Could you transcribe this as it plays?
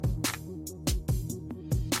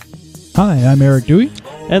Hi, I'm Eric Dewey.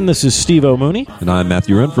 And this is Steve O'Mooney. And I'm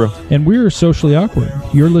Matthew Renfro. And we're Socially Awkward.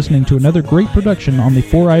 You're listening to another great production on the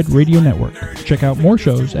Four Eyed Radio Network. Check out more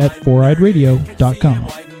shows at foureyedradio.com.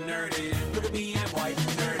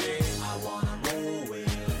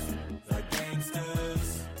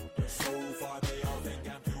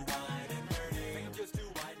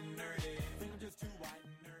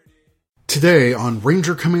 Today on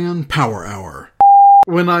Ranger Command Power Hour.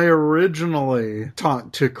 When I originally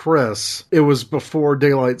talked to Chris, it was before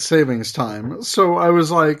daylight savings time. So I was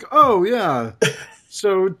like, oh yeah,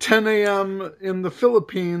 so 10 a.m. in the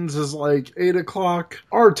Philippines is like 8 o'clock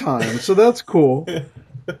our time. So that's cool.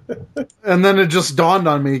 And then it just dawned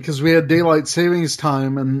on me because we had daylight savings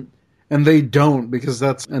time and they don't because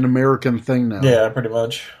that's an American thing now. Yeah, pretty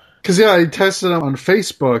much. Because, yeah, I texted him on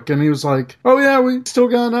Facebook and he was like, oh yeah, we still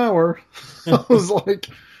got an hour. I was like,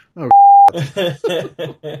 oh,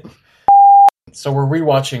 So we're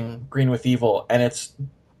rewatching Green with Evil, and it's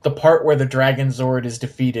the part where the Dragon Zord is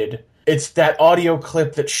defeated. It's that audio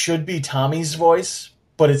clip that should be Tommy's voice,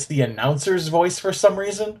 but it's the announcer's voice for some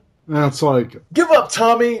reason. that's like, Give up,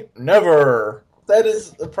 Tommy! Never! That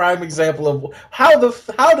is a prime example of how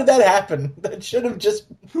did that happen? That should have just...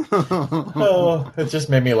 Oh, it just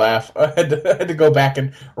made me laugh. I had to go back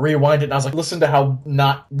and rewind it, and I was like, listen to how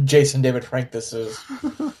not Jason David Frank this is.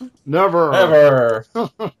 never. Never.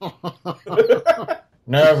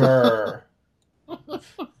 Never.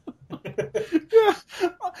 Yeah.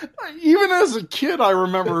 Even as a kid, I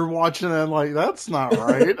remember watching it like, that's not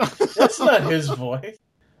right. That's not his voice.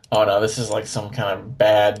 Oh no, this is like some kind of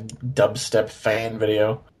bad dubstep fan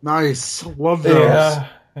video. Nice. Love those. Yeah,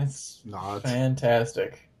 it's Not.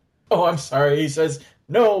 fantastic. Oh, I'm sorry. He says,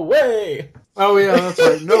 no way. Oh, yeah, that's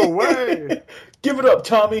right. No way. Give it up,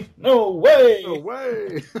 Tommy. No way. No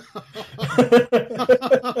way.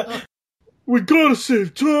 We gotta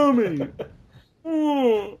save Tommy.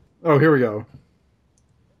 Oh, here we go.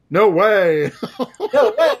 No way.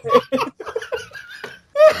 No way.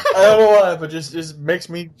 I don't know why, but just makes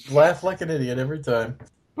me laugh like an idiot every time.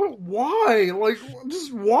 But why? Like,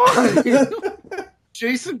 just why?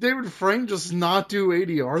 Jason David Frank just not do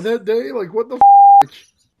ADR that day? Like, what the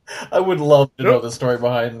I would love to know the story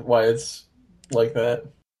behind why it's like that.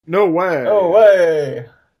 No way. No way.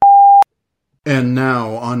 And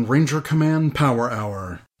now on Ranger Command Power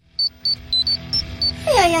Hour.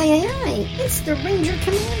 Hey, it's the Ranger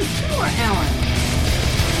Command Power Hour.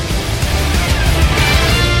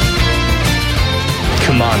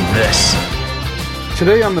 Come on, this.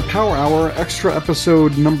 Today on the Power Hour, extra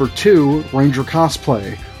episode number 2, Ranger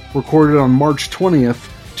Cosplay, recorded on March 20th,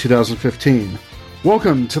 2015.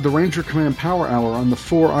 Welcome to the Ranger Command Power Hour on the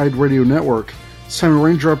Four Eyed Radio Network. It's time to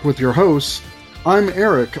Ranger up with your hosts. I'm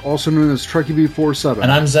Eric, also known as Trekkie V47.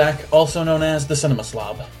 And I'm Zach, also known as the Cinema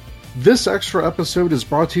Slob. This extra episode is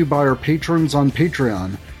brought to you by our patrons on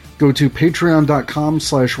Patreon. Go to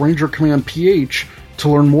patreon.com/RangerCommandPH to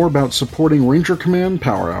learn more about supporting Ranger Command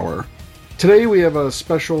Power Hour. Today we have a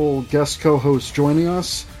special guest co-host joining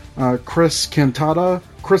us, Chris Cantata.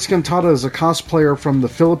 Chris Cantata is a cosplayer from the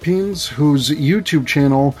Philippines whose YouTube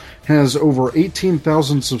channel has over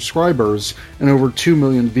 18,000 subscribers and over 2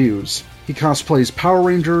 million views. He cosplays Power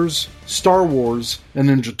Rangers, Star Wars, and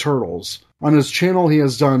Ninja Turtles. On his channel he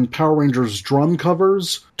has done Power Rangers drum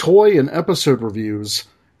covers, toy and episode reviews,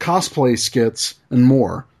 cosplay skits, and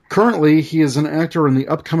more. Currently, he is an actor in the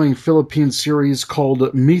upcoming Philippine series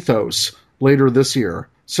called Mythos later this year.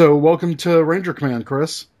 So, welcome to Ranger Command,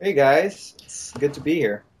 Chris. Hey guys, it's good to be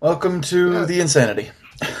here. Welcome to the insanity.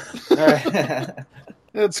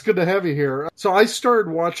 It's good to have you here. So, I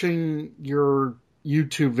started watching your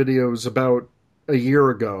YouTube videos about a year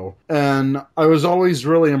ago, and I was always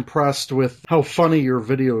really impressed with how funny your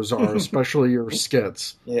videos are, especially your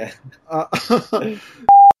skits. Yeah.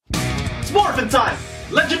 It's Morphin time!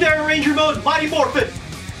 Legendary Ranger mode, Mighty Morphin!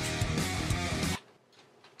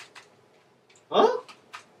 Huh?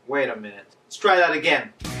 Wait a minute. Let's try that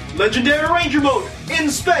again. Legendary Ranger mode,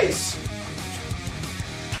 in space!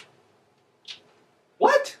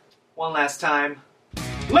 What? One last time.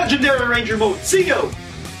 Legendary Ranger mode, CO!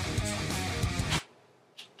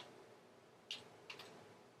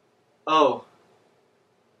 Oh.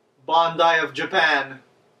 Bandai of Japan.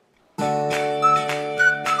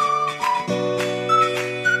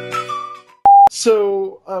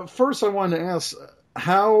 So, first I wanted to ask,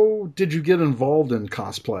 how did you get involved in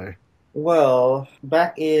cosplay? Well,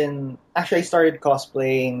 actually I started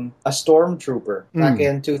cosplaying a stormtrooper back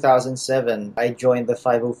in 2007. I joined the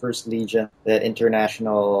 501st Legion, the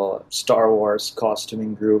international Star Wars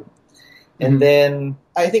costuming group. And then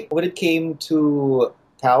I think when it came to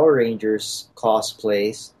Power Rangers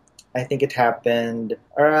cosplays, I think it happened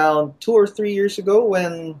around 2 or 3 years ago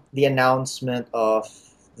when the announcement of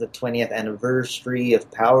the 20th anniversary of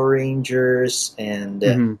Power Rangers,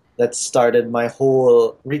 and that started my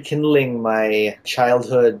whole rekindling my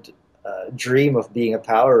childhood dream of being a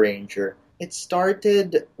Power Ranger. It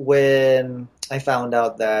started when I found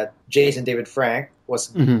out that Jason David Frank was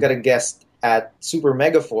gonna guest at Super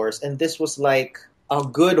Mega Force, and this was like a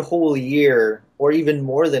good whole year, or even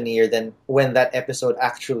more than a year, than when that episode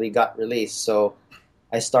actually got released. So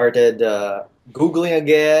I started Googling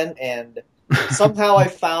again, and somehow I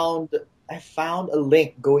found a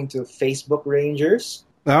link going to Facebook Rangers.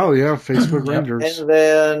 Oh yeah, Facebook Rangers. And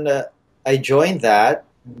then I joined that.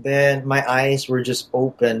 Then my eyes were just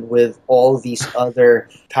opened with all these other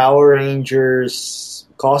Power Rangers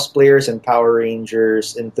cosplayers and Power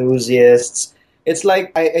Rangers enthusiasts. It's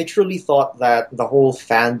like I truly thought that the whole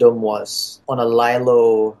fandom was on a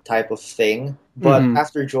Lilo type of thing. But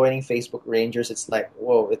after joining Facebook Rangers, it's like,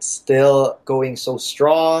 whoa, it's still going so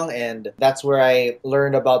strong. And that's where I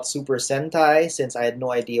learned about Super Sentai, since I had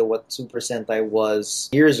no idea what Super Sentai was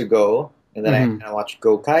years ago. And then I watched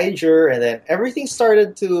Go Kaiger, and then everything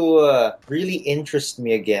started to really interest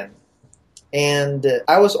me again. And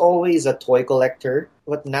I was always a toy collector,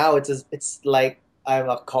 but now it's like I'm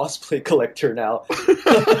a cosplay collector now.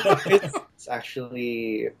 It's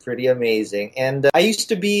actually pretty amazing. And I used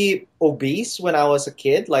to be obese when I was a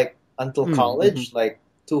kid, like until college, like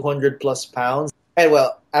 200 plus pounds. And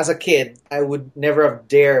well, as a kid, I would never have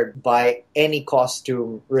dared buy any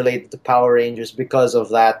costume related to Power Rangers because of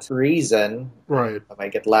that reason. Right. I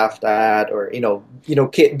might get laughed at, or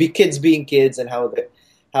kids being kids, and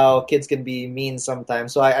how kids can be mean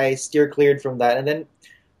sometimes. So I steer cleared from that. And then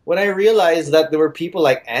when I realized that there were people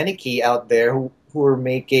like Aniki out there who were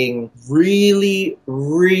making really,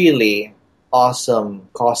 really awesome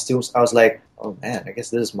costumes, I was like, oh man, I guess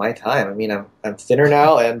this is my time. I mean, I'm thinner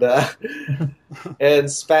now, and and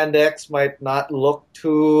spandex might not look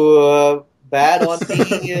too bad on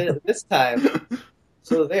me this time.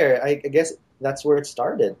 So there, I guess that's where it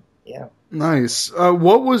started. Yeah. Nice.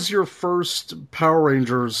 What was your first Power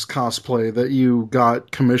Rangers cosplay that you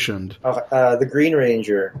got commissioned? The Green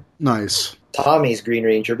Ranger. Nice. Tommy's Green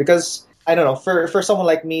Ranger, because I don't know, for someone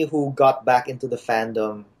like me who got back into the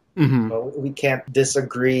fandom, we can't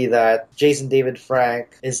disagree that Jason David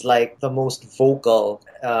Frank is like the most vocal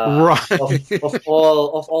right. of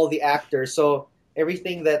all the actors. So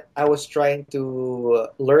everything that I was trying to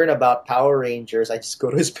learn about Power Rangers, I just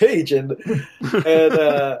go to his page and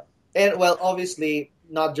well, obviously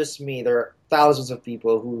not just me. There are thousands of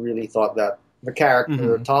people who really thought that the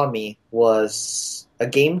character Tommy was a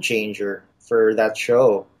game changer for that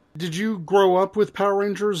show. Did you grow up with Power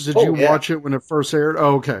Rangers? Did you watch it when it first aired?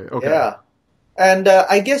 Oh, okay. Yeah. And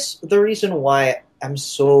I guess the reason why I'm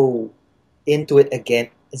so into it again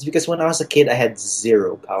is because when I was a kid, I had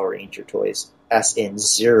 0 Power Ranger toys, as in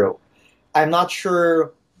 0. I'm not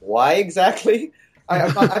sure why exactly.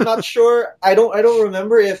 I'm not sure. I don't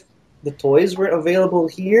remember if the toys weren't available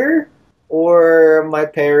here, or my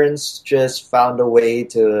parents just found a way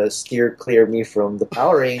to steer clear me from the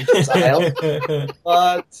Power Rangers aisle.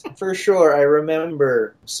 But for sure, I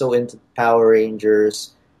remember so into Power Rangers.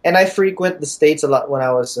 And I frequent the States a lot when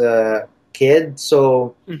I was a kid,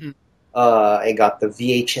 so I got the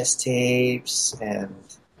VHS tapes.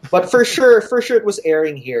 But for sure it was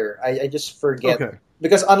airing here. I just forget. Okay.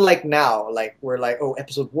 Because unlike now, like we're like, oh,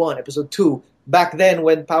 episode 1, episode 2. Back then,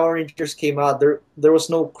 when Power Rangers came out, there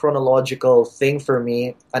was no chronological thing for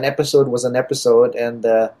me. An episode was an episode, and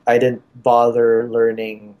I didn't bother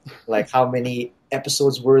learning like how many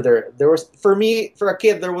episodes were there. There was, for me, for a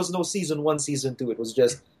kid, there was no season 1, season 2. It was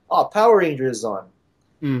just, oh, Power Rangers is on.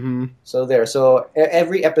 So there. So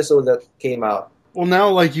every episode that came out. Well, now,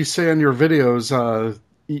 like you say on your videos,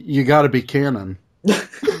 you got to be canon.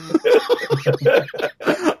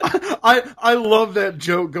 I love that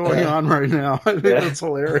joke going on right now. I think that's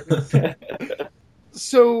hilarious.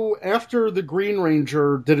 So after the Green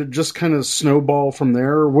Ranger, did it just kind of snowball from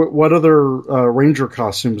there? What other Ranger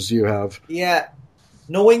costumes do you have? Yeah,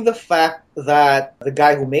 knowing the fact that the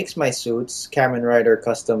guy who makes my suits, Kamen Rider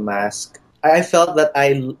Custom Mask, I felt that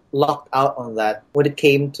I lucked out on that when it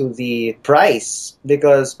came to the price,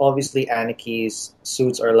 because obviously Aniki's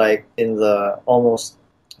suits are like in the almost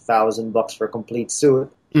 $1,000 for a complete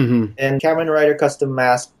suit. And Kamen Rider Custom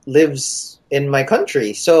Mask lives in my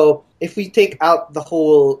country. So if we take out the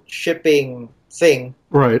whole shipping thing,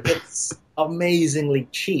 it's amazingly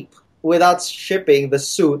cheap. Without shipping, the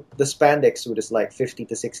suit, the spandex suit, is like $50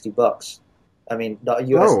 to $60. I mean, the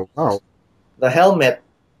US, the helmet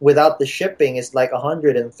without the shipping is like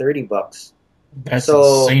 $130. That's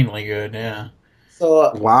So- insanely good, yeah.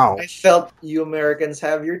 So Wow. I felt you Americans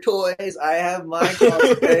have your toys, I have my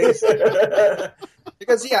cosplays.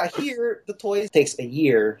 Because here the toys takes a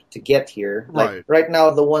year to get here. Like Right. right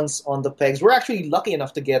now, the ones on the pegs, we're actually lucky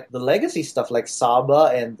enough to get the legacy stuff like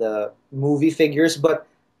Saba and the movie figures. But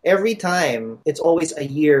every time, it's always a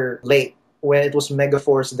year late. When it was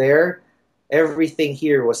Megaforce there, everything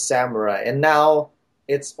here was Samurai, and now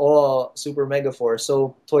it's all Super Megaforce.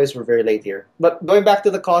 So toys were very late here. But going back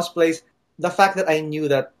to the cosplays, the fact that I knew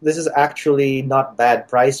that this is actually not bad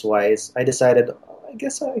price wise, I decided, I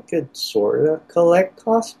guess I could sort of collect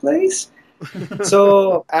cosplays.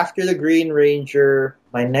 So after the Green Ranger,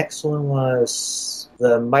 my next one was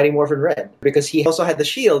the Mighty Morphin Red, because he also had the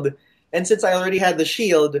shield. And since I already had the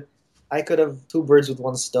shield, I could have two birds with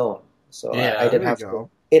one stone. So Yeah, I didn't there have you to. go.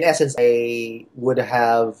 In essence, I would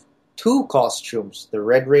have two costumes, the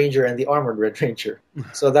Red Ranger and the Armored Red Ranger.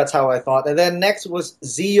 So that's how I thought. And then next was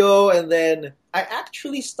Zeo, and then I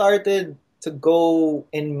actually started to go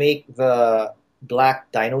and make the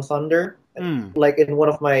Black Dino Thunder. Mm. Like in one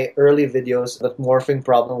of my early videos, that morphing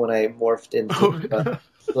problem when I morphed into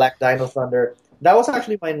Black Dino Thunder. That was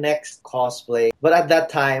actually my next cosplay. But at that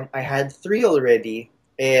time, I had 3 already.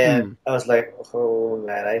 And I was like, oh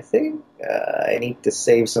man, I think I need to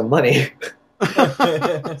save some money.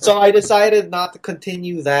 So I decided not to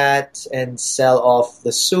continue that and sell off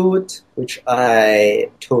the suit, which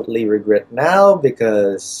I totally regret now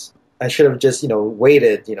because I should have just,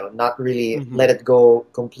 waited, not really let it go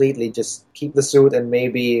completely, just keep the suit, and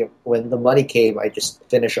maybe when the money came, I just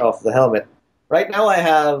finish off the helmet. Right now I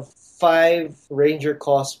have 5 Ranger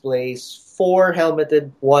cosplays, 4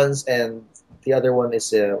 helmeted ones, and the other one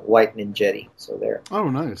is a white Ninjetti. So there. Oh,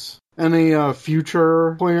 nice. Any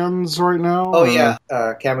future plans right now? Oh, yeah.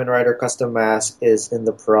 Kamen Rider Custom Mask is in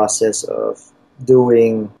the process of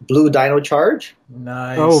doing Blue Dino Charge.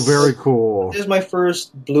 Nice. Oh, very cool. This is my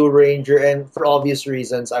first Blue Ranger, and for obvious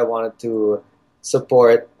reasons, I wanted to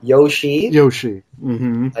support Yoshi. Yoshi.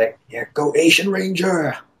 Mm-hmm. Like, yeah, go Asian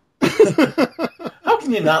Ranger! How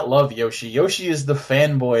can you not love Yoshi? Yoshi is the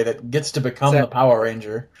fanboy that gets to become the Power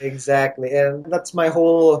Ranger. Exactly, and that's my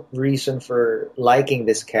whole reason for liking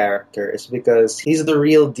this character, is because he's the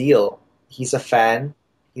real deal. He's a fan,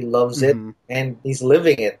 he loves it, and he's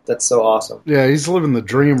living it. That's so awesome. Yeah, he's living the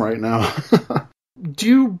dream right now. Do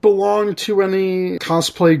you belong to any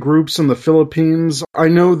cosplay groups in the Philippines? I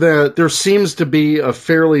know that there seems to be a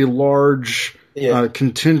fairly large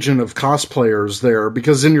contingent of cosplayers there,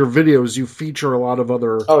 because in your videos you feature a lot of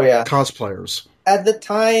other cosplayers. At the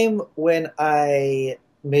time when I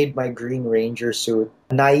made my Green Ranger suit,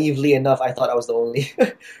 naively enough, I thought I was the only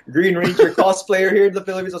Green Ranger cosplayer here in the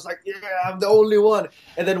Philippines. I was like, yeah, I'm the only one.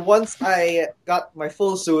 And then once I got my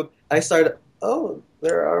full suit, I started, oh,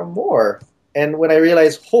 there are more. And when I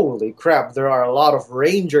realized, holy crap, there are a lot of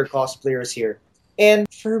Ranger cosplayers here. And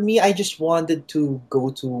for me, I just wanted to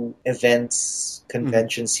go to events,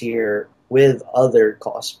 conventions here with other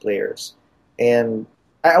cosplayers. And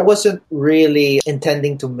I wasn't really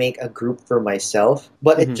intending to make a group for myself,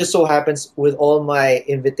 but it just so happens with all my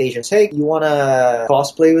invitations, hey, you want to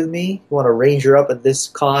cosplay with me? You want to Ranger up at this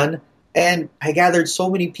con? And I gathered so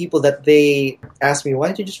many people that they asked me, why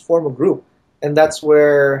don't you just form a group? And that's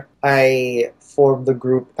where I formed the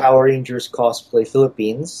group Power Rangers Cosplay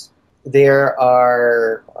Philippines. There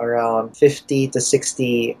are around 50 to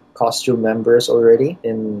 60 costume members already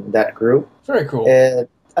in that group. Very cool. And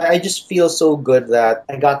I just feel so good that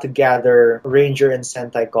I got to gather Ranger and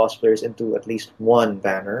Sentai cosplayers into at least one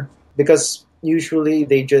banner. Because usually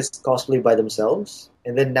they just cosplay by themselves.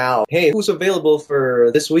 And then now, hey, who's available for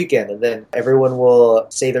this weekend? And then everyone will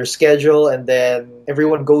say their schedule, and then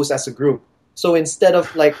everyone goes as a group. So instead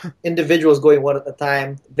of like individuals going one at a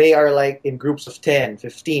time, they are like in groups of 10,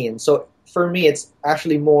 15. So for me, it's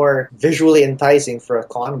actually more visually enticing for a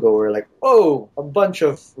con goer. Like, oh, a bunch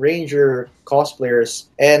of Ranger cosplayers,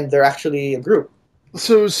 and they're actually a group.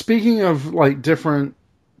 So speaking of like different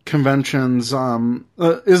conventions,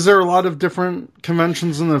 is there a lot of different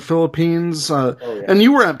conventions in the Philippines? And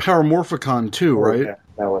you were at Power Morphicon too, right? Yeah,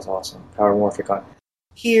 that was awesome. Power Morphicon.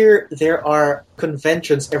 Here, there are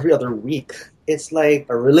conventions every other week. It's like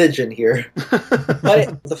a religion here.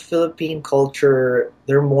 But the Philippine culture,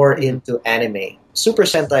 they're more into anime. Super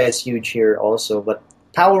Sentai is huge here also, but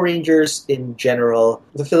Power Rangers in general,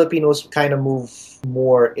 the Filipinos kind of move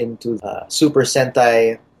more into Super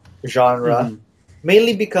Sentai genre.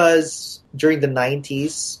 Mainly because during the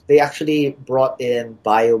 90s, they actually brought in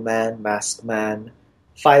Bioman, Maskman,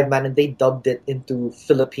 Fiveman, and they dubbed it into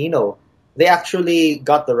Filipino. They actually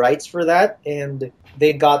got the rights for that, and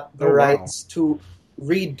they got the rights to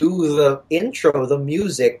redo the intro, the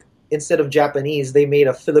music. Instead of Japanese, they made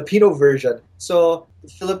a Filipino version. So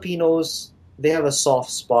Filipinos, they have a soft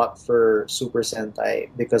spot for Super Sentai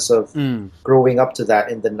because of growing up to that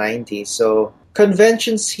in the 90s. So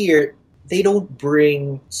conventions here, they don't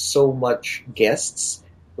bring so much guests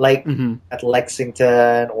like at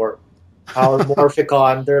Lexington or Power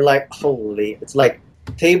Morphicon. They're like, holy, it's like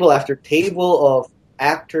table after table of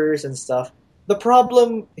actors and stuff. The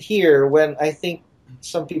problem here, when I think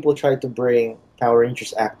some people try to bring Power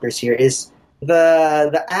Rangers actors here, is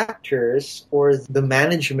the actors or the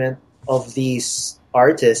management of these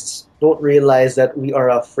artists don't realize that we are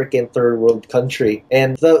a freaking third world country,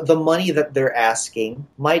 and the money that they're asking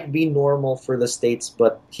might be normal for the States,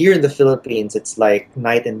 but here in the Philippines it's like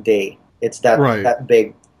night and day. It's that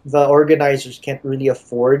big. The organizers can't really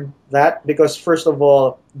afford that because, first of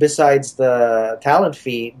all, besides the talent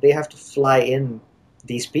fee, they have to fly in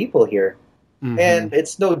these people here. And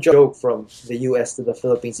it's no joke from the US to the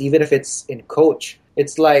Philippines, even if it's in coach.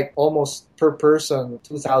 It's like almost per person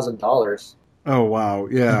 $2,000. Oh, wow.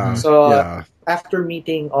 Yeah. So after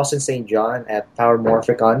meeting Austin St. John at Power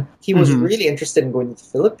Morphicon, he was really interested in going to the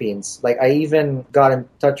Philippines. Like, I even got in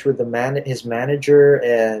touch with his manager,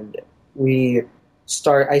 and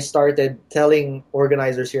I started telling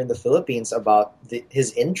organizers here in the Philippines about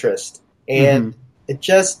his interest. And it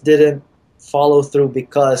just didn't follow through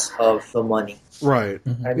because of the money. Right.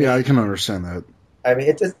 I mean, I can understand that. I mean,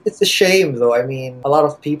 it's a shame, though. I mean, a lot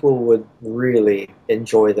of people would really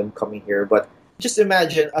enjoy them coming here. But just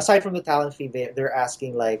imagine, aside from the talent fee, they're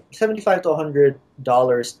asking like $75 to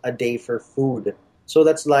 $100 a day for food. So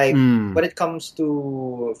that's like, when it comes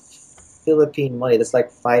to Philippine money, that's like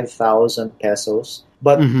 5,000 pesos.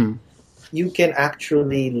 But you can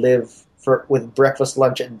actually live with breakfast,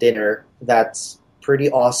 lunch, and dinner. That's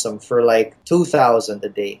pretty awesome for like 2,000 a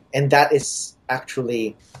day, and that is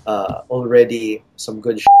actually already some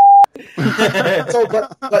good. So,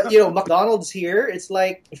 but you know, McDonald's here, it's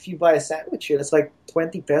like if you buy a sandwich here, that's like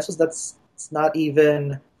 20 pesos. It's not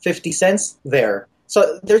even 50 cents there.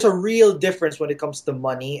 So there's a real difference when it comes to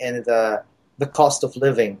money and the cost of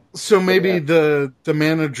living. So maybe the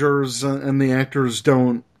managers and the actors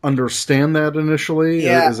don't understand that initially?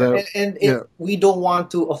 Yeah, Is that, we don't want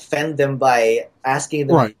to offend them by asking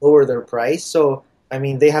them to lower their price. So, I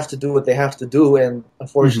mean, they have to do what they have to do, and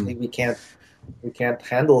unfortunately, we can't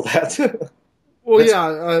handle that. Well,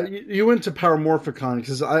 you went to Power Morphicon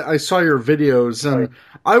because I saw your videos, and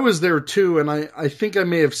I was there too, and I think I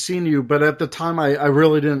may have seen you, but at the time I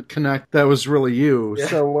really didn't connect that was really you. Yeah.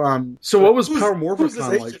 So what was Power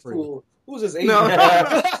Morphicon like for you? Who's this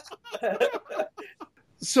Asian?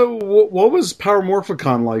 So what was Power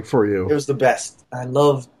Morphicon like for you? It was the best. I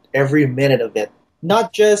loved every minute of it.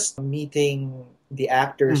 Not just meeting the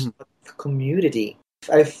actors, but the community.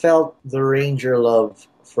 I felt the Ranger love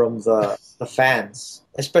from the fans,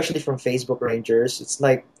 especially from Facebook Rangers. It's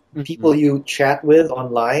like people you chat with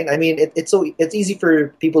online. I mean, it's easy for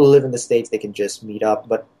people who live in the States. They can just meet up.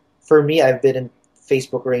 But for me, I've been in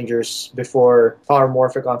Facebook Rangers before Power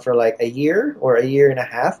Morphicon for like a year or a year and a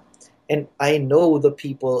half. And I know the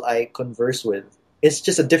people I converse with. It's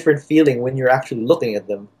just a different feeling when you're actually looking at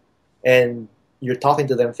them and you're talking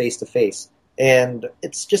to them face to face. And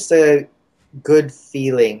it's just a good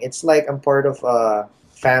feeling. It's like I'm part of a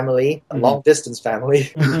family, a long distance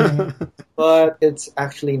family. But it's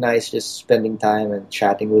actually nice just spending time and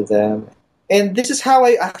chatting with them. And this is how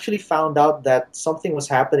I actually found out that something was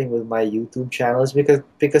happening with my YouTube channel, is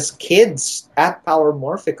because kids at Power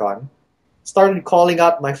Morphicon started calling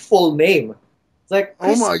out my full name. It's like,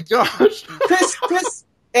 oh my gosh. Chris.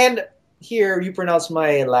 And here you pronounce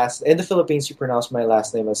my last, in the Philippines you pronounce my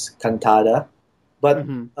last name as Cantada. But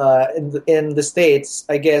in the States,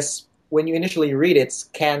 I guess when you initially read it, it's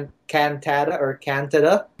Cantada or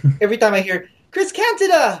Cantada. Every time I hear, Chris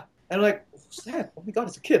Cantada! I'm like, who's that? Oh my god,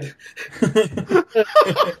 it's a kid.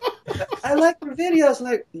 I like your videos.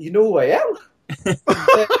 Like, you know who I am?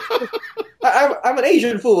 I'm an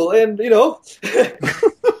Asian fool, and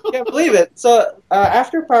can't believe it. So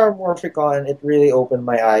after Power Morphicon, it really opened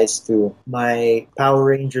my eyes to my Power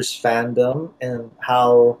Rangers fandom and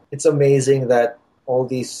how it's amazing that all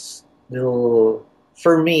these little,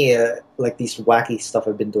 for me, like these wacky stuff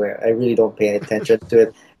I've been doing, I really don't pay attention to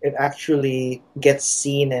it. It actually gets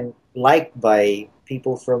seen and liked by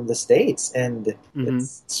people from the States, and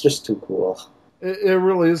it's just too cool. It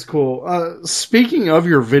really is cool. Speaking of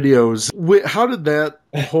your videos, how did that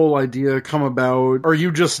whole idea come about? Are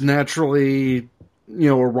you just naturally,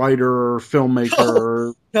 a writer or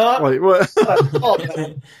filmmaker? Like what?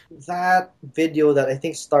 That video that I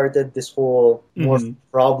think started this whole more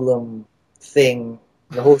problem thing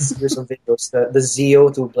the whole series of videos, the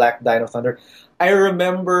Zeo to Black Dino Thunder. I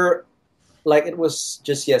remember, like it was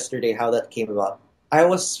just yesterday, how that came about. I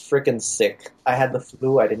was freaking sick. I had the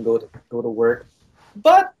flu. I didn't go to work,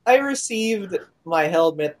 but I received my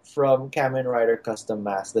helmet from Kamen Rider Custom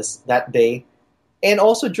Mass that day, and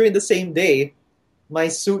also during the same day, my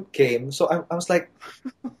suit came. So I was like,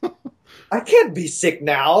 I can't be sick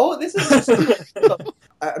now. This is.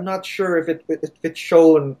 I'm not sure if it's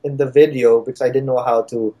shown in the video because I didn't know how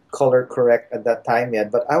to color correct at that time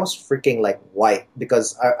yet. But I was freaking like white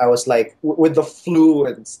because I was like with the flu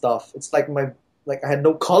and stuff. It's like I had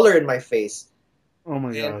no color in my face. Oh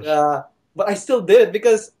my gosh! But I still did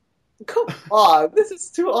because come on, this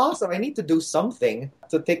is too awesome. I need to do something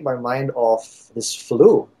to take my mind off this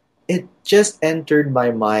flu. It just entered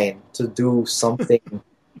my mind to do something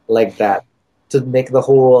like that. To make the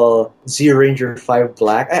whole Zeo Ranger 5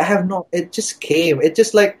 black. It just came. It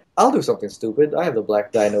just like, I'll do something stupid. I have the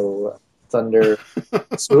Black Dino Thunder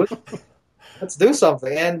suit. Let's do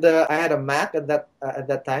something. And I had a Mac at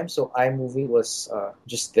that time, so iMovie was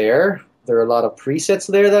just there. There are a lot of presets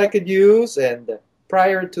there that I could use. And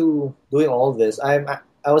prior to doing all this, I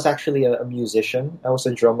was actually a musician. I was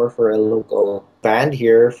a drummer for a local band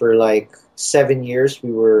here for like 7 years.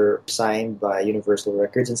 We were signed by Universal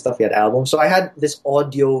Records and stuff. We had albums. So I had this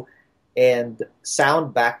audio and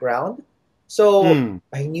sound background. So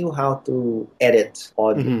I knew how to edit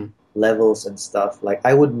audio levels and stuff. Like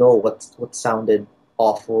I would know what sounded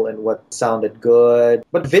awful and what sounded good.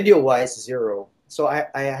 But video-wise, zero. So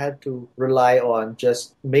I had to rely on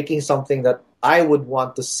just making something that I would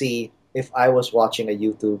want to see if I was watching a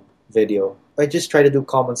YouTube video. I just try to do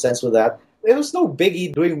common sense with that. It was no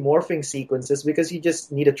biggie doing morphing sequences because you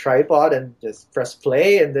just need a tripod and just press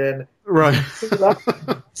play and then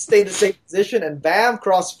stay in the same position and bam,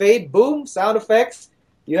 crossfade, boom, sound effects.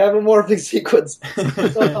 You have a morphing sequence.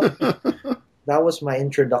 That was my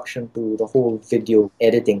introduction to the whole video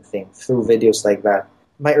editing thing through videos like that.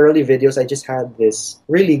 My early videos, I just had this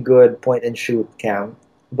really good point and shoot cam.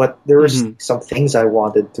 But there were some things I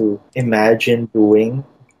wanted to imagine doing,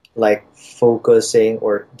 like focusing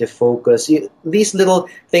or defocus. These little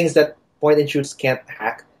things that point and shoots can't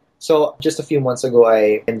hack. So just a few months ago,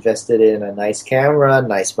 I invested in a nice camera,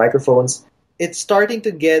 nice microphones. It's starting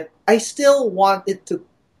to get... I still want it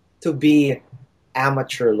to be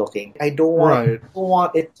amateur looking. I don't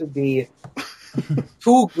want it to be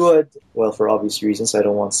too good. Well, for obvious reasons, I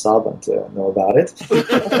don't want Saban to know about it.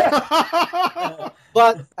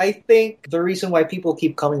 But I think the reason why people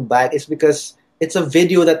keep coming back is because it's a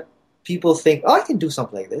video that people think, oh, I can do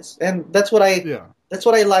something like this. And that's what I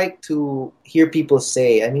like to hear people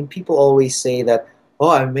say. I mean, people always say that, oh,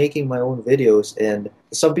 I'm making my own videos. And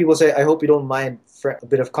some people say, I hope you don't mind a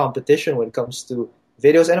bit of competition when it comes to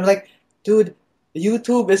videos. And I'm like, dude,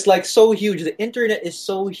 YouTube is like so huge. The internet is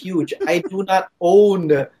so huge. I do not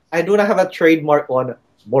have a trademark on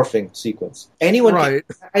morphing sequence. I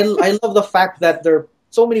love the fact that there are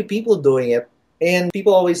so many people doing it, and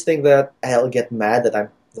people always think that I'll get mad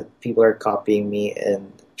that people are copying me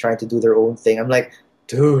and trying to do their own thing. I'm like,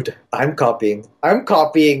 dude, I'm copying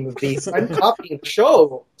these. I'm copying the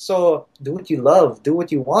show. So do what you love, do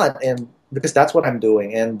what you want, and because that's what I'm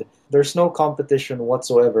doing. And there's no competition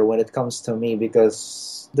whatsoever when it comes to me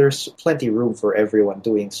because there's plenty room for everyone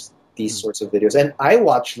doing these sorts of videos. And I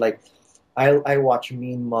watch I watch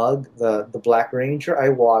Mean Mug, the Black Ranger. I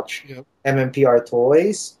watch MMPR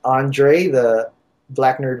Toys, Andre, the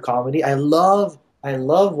Black Nerd Comedy. I love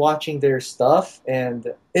watching their stuff, and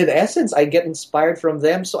in essence, I get inspired from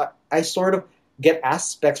them. So I sort of get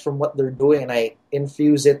aspects from what they're doing, and I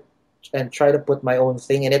infuse it and try to put my own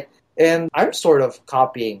thing in it. And I'm sort of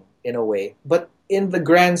copying in a way. But in the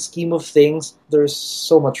grand scheme of things, there's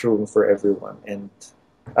so much room for everyone. And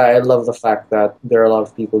I love the fact that there are a lot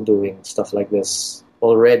of people doing stuff like this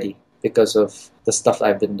already because of the stuff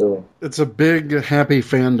I've been doing. It's a big, happy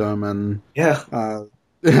fandom, and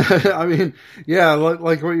I mean,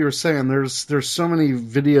 like what you were saying, there's so many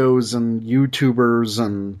videos and YouTubers,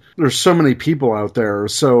 and there's so many people out there.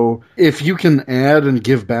 So if you can add and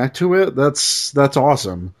give back to it, that's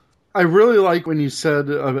awesome. I really like when you said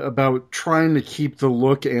about trying to keep the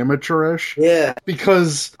look amateurish. Yeah.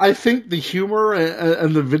 Because I think the humor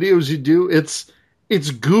and the videos you do, it's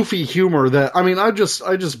goofy humor that, I mean, I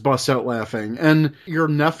just bust out laughing. And your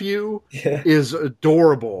nephew is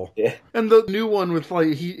adorable. Yeah. And the new one with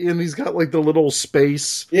he's got like the little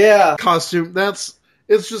space costume.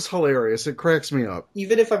 It's just hilarious. It cracks me up.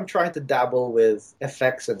 Even if I'm trying to dabble with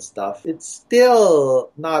effects and stuff, it's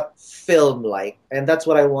still not film-like. And that's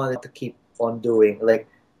what I wanted to keep on doing. Like,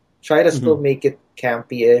 try to still make it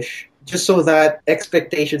campy-ish, Just so that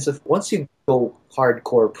expectations of once you go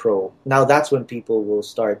hardcore pro, now that's when people will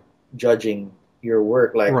start judging your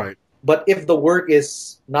work. Like, Right. but if the work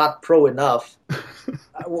is not pro enough,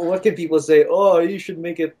 what can people say? Oh, you should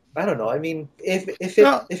make it. I don't know. I mean, if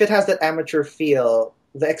it has that amateur feel,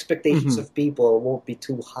 the expectations of people won't be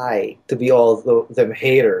too high to be all them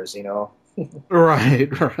haters. You know. Right.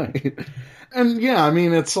 And yeah, I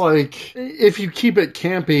mean, it's like, if you keep it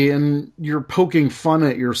campy and you're poking fun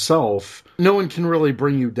at yourself, no one can really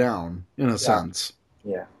bring you down, in a sense.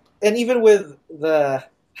 Yeah. And even with I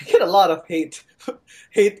get a lot of hate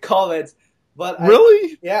comments, but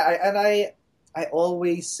Really? I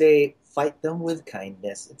always say fight them with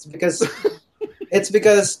kindness. It's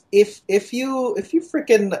because if you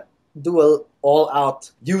freaking do a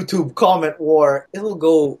all-out YouTube comment war, it'll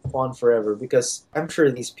go on forever, because I'm sure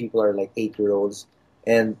these people are like 8-year-olds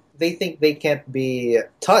and they think they can't be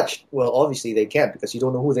touched. Well, obviously they can't, because you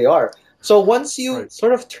don't know who they are. So once you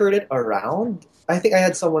sort of turn it around, I think I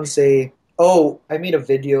had someone say, oh, I made a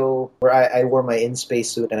video where I wore my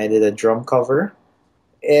in-space suit and I did a drum cover.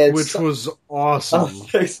 Which was awesome.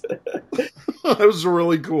 Oh, that was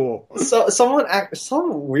really cool. So some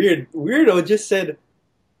weirdo just said,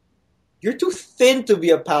 "You're too thin to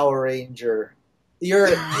be a Power Ranger. Your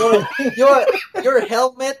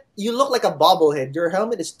helmet, you look like a bobblehead. Your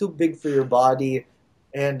helmet is too big for your body."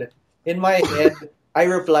 And in my head, I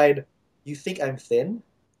replied, "You think I'm thin?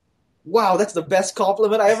 Wow, that's the best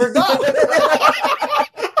compliment I ever got."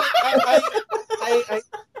 I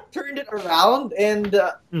turned it around, and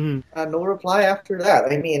no reply after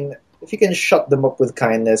that. I mean, if you can shut them up with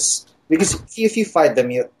kindness, because if you fight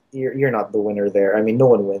them, you're not the winner there. I mean, no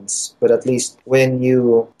one wins, but at least when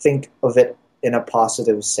you think of it in a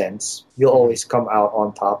positive sense, you'll always come out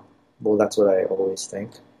on top. Well, that's what I always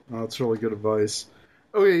think. Oh, that's really good advice.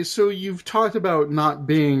 Okay, so you've talked about not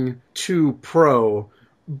being too pro,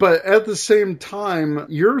 but at the same time,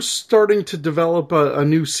 you're starting to develop a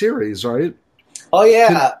new series, right? Oh,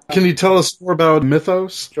 yeah. Can you tell us more about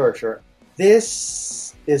Mythos? Sure.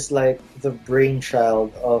 This is like the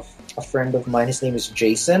brainchild of a friend of mine. His name is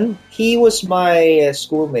Jason. He was my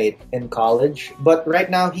schoolmate in college, but right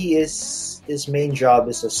now his main job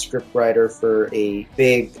is a scriptwriter for a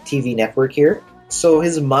big TV network here. So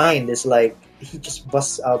his mind is like, he just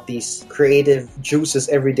busts out these creative juices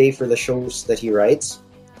every day for the shows that he writes.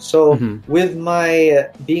 So with my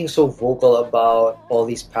being so vocal about all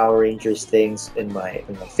these Power Rangers things in my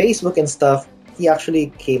Facebook and stuff, he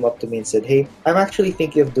actually came up to me and said, "Hey, I'm actually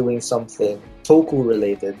thinking of doing something Toku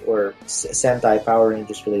related or Sentai Power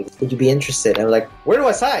Rangers related. Would you be interested?" And I'm like, "Where do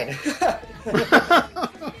I sign?"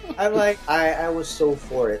 I'm like, I was so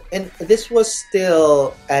for it. And this was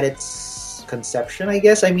still at its conception, I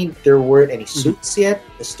guess. I mean, there weren't any suits yet.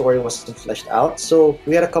 The story wasn't fleshed out. So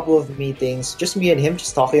we had a couple of meetings, just me and him,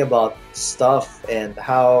 just talking about stuff and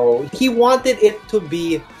how he wanted it to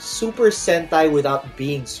be Super Sentai without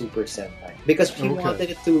being Super Sentai. Because he wanted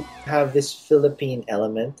it to have this Philippine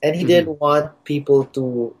element. And he didn't want people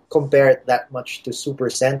to compare it that much to Super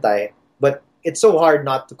Sentai. But it's so hard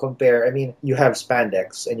not to compare. I mean, you have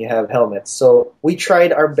spandex and you have helmets. So we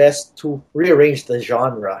tried our best to rearrange the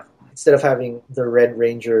genre. Instead of having the Red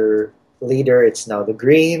Ranger leader, it's now the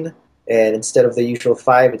green. And instead of the usual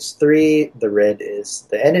 5, it's 3. The red is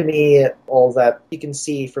the enemy. All that you can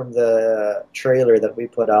see from the trailer that we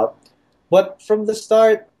put out. But from the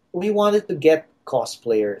start, we wanted to get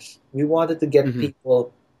cosplayers. We wanted to get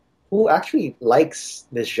people who actually likes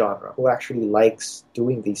this genre, who actually likes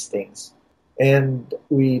doing these things. And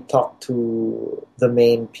we talked to the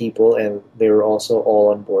main people, and they were also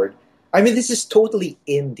all on board. I mean, this is totally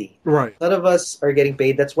indie. Right. None of us are getting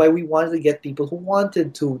paid. That's why we wanted to get people who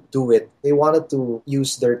wanted to do it. They wanted to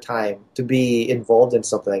use their time to be involved in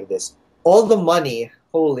something like this. All the money,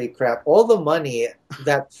 holy crap, all the money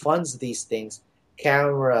that funds these things,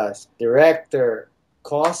 cameras, director,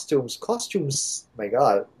 costumes, my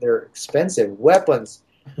God, they're expensive, weapons,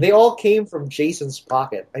 they all came from Jason's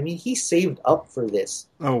pocket. I mean, he saved up for this.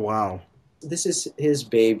 Oh, wow. This is his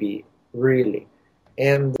baby, really.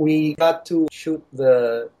 And we got to shoot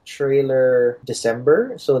the trailer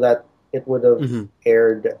December so that it would have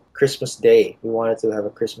aired Christmas Day. We wanted to have a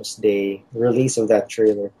Christmas Day release of that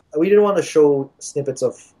trailer. We didn't want to show snippets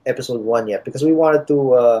of episode 1 yet because we wanted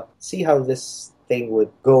to see how this thing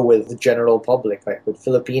would go with the general public, like with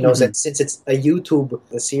Filipinos. And since it's a YouTube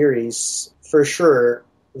series, for sure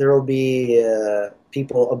there will be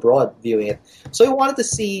people abroad viewing it. So we wanted to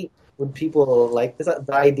see would people like the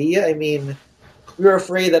idea. I mean, we were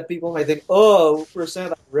afraid that people might think, "Oh,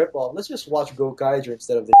 percent ripoff. Let's just watch Gokaiger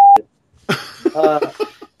instead of this." But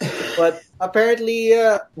But apparently,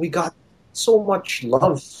 we got so much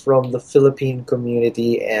love from the Philippine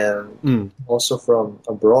community and also from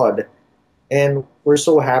abroad. And we're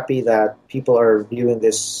so happy that people are viewing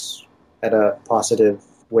this at a positive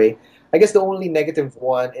way. I guess the only negative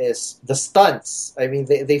one is the stunts. I mean,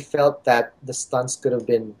 they felt that the stunts could have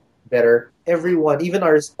been better. Everyone, even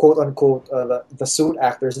our quote-unquote the suit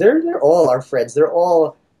actors, they're all our friends. They're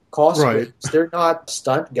all cosplayers. Right. They're not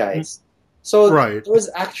stunt guys. So Right. there was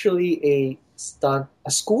actually a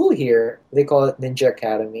school here. They call it Ninja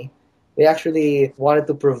Academy. They actually wanted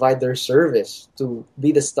to provide their service to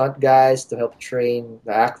be the stunt guys, to help train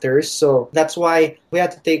the actors. So that's why we had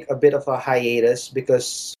to take a bit of a hiatus,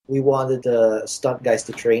 because we wanted the stunt guys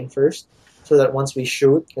to train first, so that once we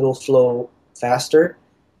shoot, it'll flow faster.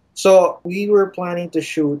 So we were planning to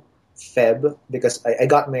shoot Feb, because I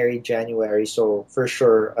got married January, so for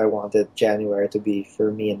sure I wanted January to be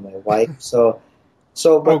for me and my wife.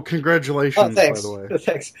 But Congratulations, thanks. by the way.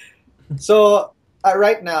 Thanks. So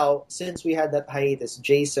right now, since we had that hiatus,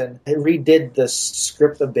 Jason redid the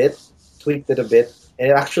script a bit, tweaked it a bit, and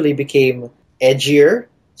it actually became edgier.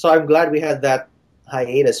 So I'm glad we had that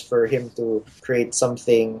hiatus for him to create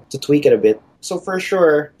something, to tweak it a bit. So for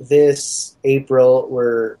sure, this April,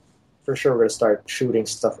 we're going to start shooting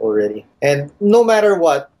stuff already. And no matter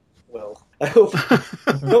what, well, I hope,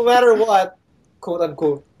 no matter what, quote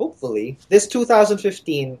unquote, hopefully, this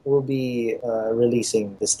 2015 will be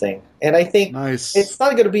releasing this thing. And I think Nice. it's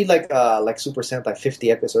not going to be like Super Sentai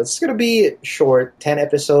 50 episodes. It's going to be short, 10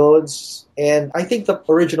 episodes. And I think the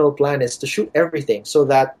original plan is to shoot everything, so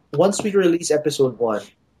that once we release episode 1,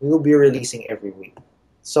 we will be releasing every week.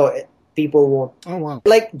 So people won't... Oh, wow.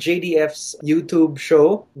 Like JDF's YouTube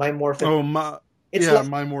show, My Morphin. Oh, my... It's yeah, like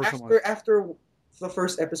My Morphin. after the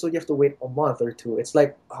first episode, you have to wait a month or two. It's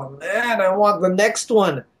like, oh man, I want the next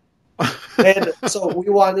one. And so we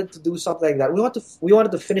wanted to do something like that. We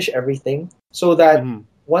wanted to finish everything, so that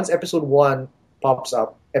once episode 1 pops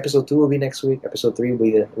up, episode 2 will be next week, episode 3 will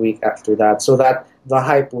be the week after that, so that the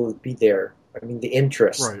hype will be there. I mean, the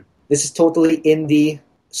interest. Right. This is totally indie.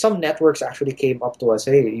 Some networks actually came up to us,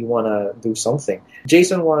 hey, you want to do something.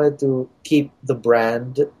 Jason wanted to keep the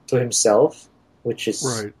brand to himself, which is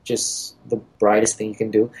just the brightest thing you can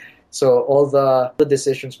do. So all the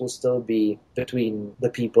decisions will still be between the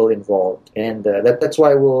people involved. And that's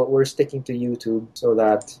why we're sticking to YouTube, so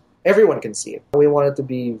that everyone can see it. We want it to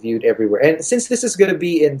be viewed everywhere. And since this is going to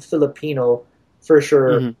be in Filipino, for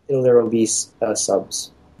sure there will be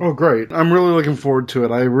subs. Oh, great. I'm really looking forward to it.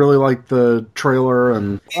 I really like the trailer.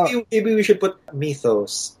 And Maybe we should put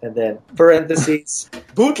mythos and then parentheses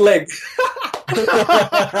bootleg.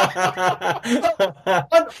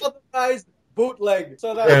 Unauthorized bootleg.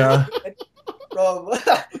 So that from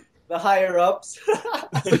the higher ups.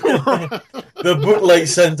 The bootleg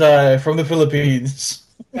Sentai from the Philippines.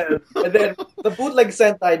 And then the bootleg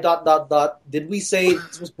Sentai ... Did we say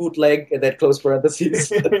this was bootleg, and then close parentheses?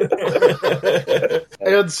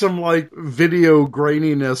 add some like video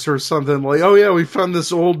graininess or something, like, oh yeah, we found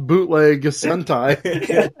this old bootleg Sentai.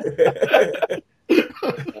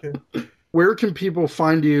 Where can people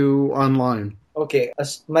find you online? Okay,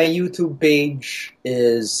 my YouTube page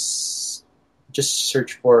is, just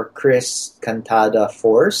search for Chris Cantada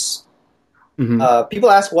Force.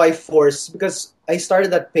 People ask why Force, because I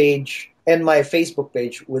started that page and my Facebook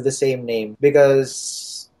page with the same name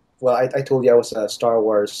because, well, I told you I was a Star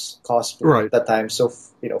Wars cosplayer at that time, so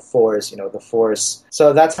Force, the Force.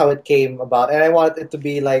 So that's how it came about, and I wanted it to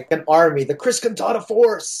be like an army, the Chris Cantada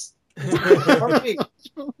Force. Army.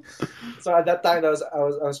 So at that time, I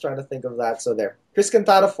was trying to think of that. So there, Chris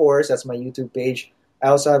Cantada Force. That's my YouTube page. I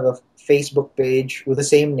also have a Facebook page with the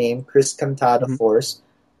same name, Chris Cantada Force.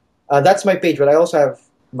 That's my page, but I also have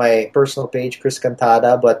my personal page, Chris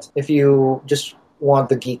Cantada. But if you just want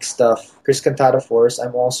the geek stuff, Chris Cantada Force.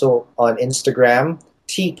 I'm also on Instagram,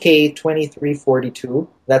 TK2342.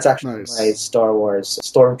 That's actually my Star Wars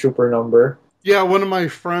Stormtrooper number. Yeah, one of my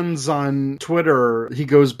friends on Twitter, he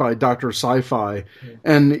goes by Dr. Sci-Fi,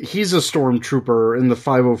 and he's a Stormtrooper in the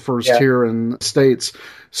 501st here in the States.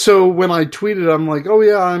 So when I tweeted, I'm like, oh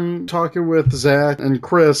yeah, I'm talking with Zach and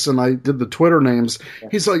Chris, and I did the Twitter names.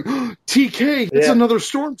 He's like, oh, TK, it's another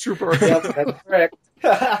Stormtrooper. Yep, that's correct.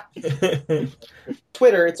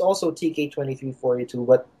 Twitter, it's also TK2342,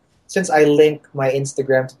 but since I link my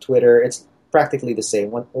Instagram to Twitter, it's practically the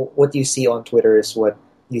same. What you see on Twitter is what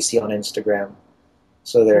you see on Instagram.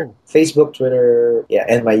 So there, Facebook, Twitter,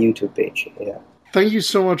 and my YouTube page. Yeah. Thank you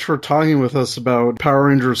so much for talking with us about Power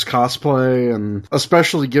Rangers cosplay, and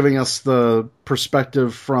especially giving us the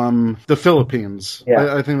perspective from the Philippines.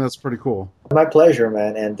 Yeah. I think that's pretty cool. My pleasure,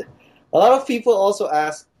 man. And a lot of people also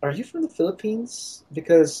ask, are you from the Philippines?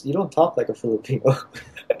 Because you don't talk like a Filipino.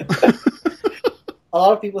 A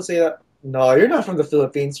lot of people say that, no, you're not from the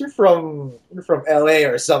Philippines. You're from LA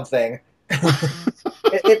or something.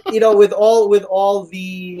 With all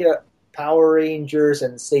the Power Rangers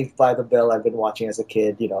and Saved by the Bell I've been watching as a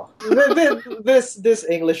kid, this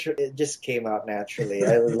English, it just came out naturally.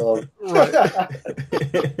 I love.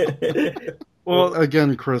 Well,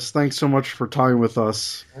 again, Chris, thanks so much for talking with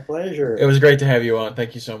us. My pleasure. It was great to have you on.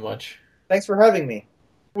 Thank you so much. Thanks for having me.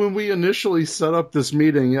 When we initially set up this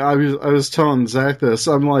meeting, I was telling Zach this.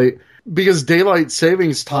 I'm like, because daylight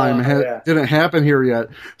savings time didn't happen here yet.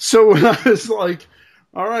 So when I was like,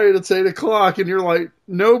 all right, it's 8 o'clock, and you're like,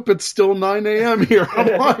 nope, it's still 9 a.m. here.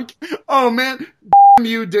 I'm like, oh man, damn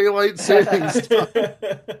you, daylight savings time.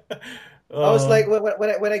 I was like,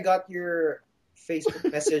 when I got your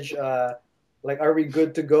Facebook message, like, are we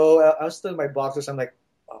good to go? I was still in my boxes. I'm like,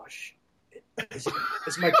 oh shit. Is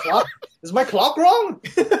my clock? Is my clock wrong?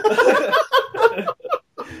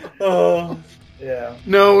 Yeah.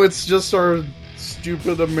 No, it's just our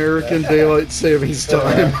stupid American daylight savings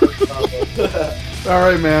time. All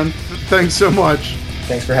right, man. Thanks so much.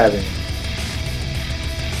 Thanks for having me.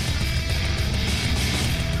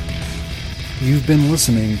 You've been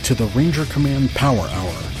listening to the Ranger Command Power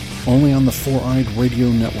Hour, only on the 4-Eyed Radio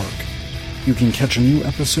Network. You can catch a new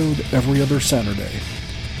episode every other Saturday.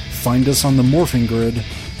 Find us on the Morphing Grid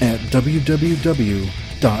at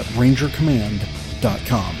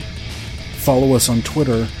www.rangercommand.com. Follow us on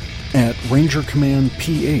Twitter at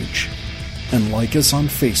RangerCommandPH and like us on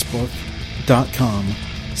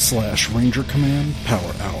Facebook.com/Ranger Command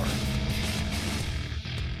Power Hour.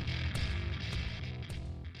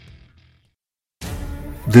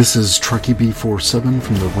 This is Truckee B47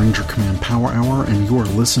 from the Ranger Command Power Hour, and you are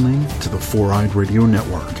listening to the 4-Eyed Radio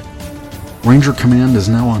Network. Ranger Command is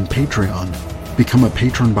now on Patreon. Become a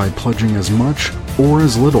patron by pledging as much or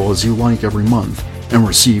as little as you like every month and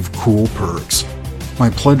receive cool perks. By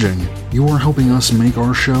pledging, you are helping us make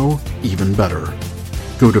our show even better.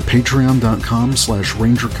 Go to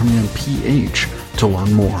patreon.com/RangerCommandPH to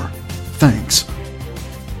learn more. Thanks.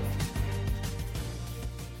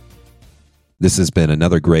 This has been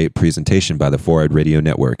another great presentation by the 4-Eyed Radio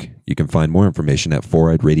Network. You can find more information at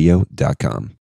 4eyedradio.com.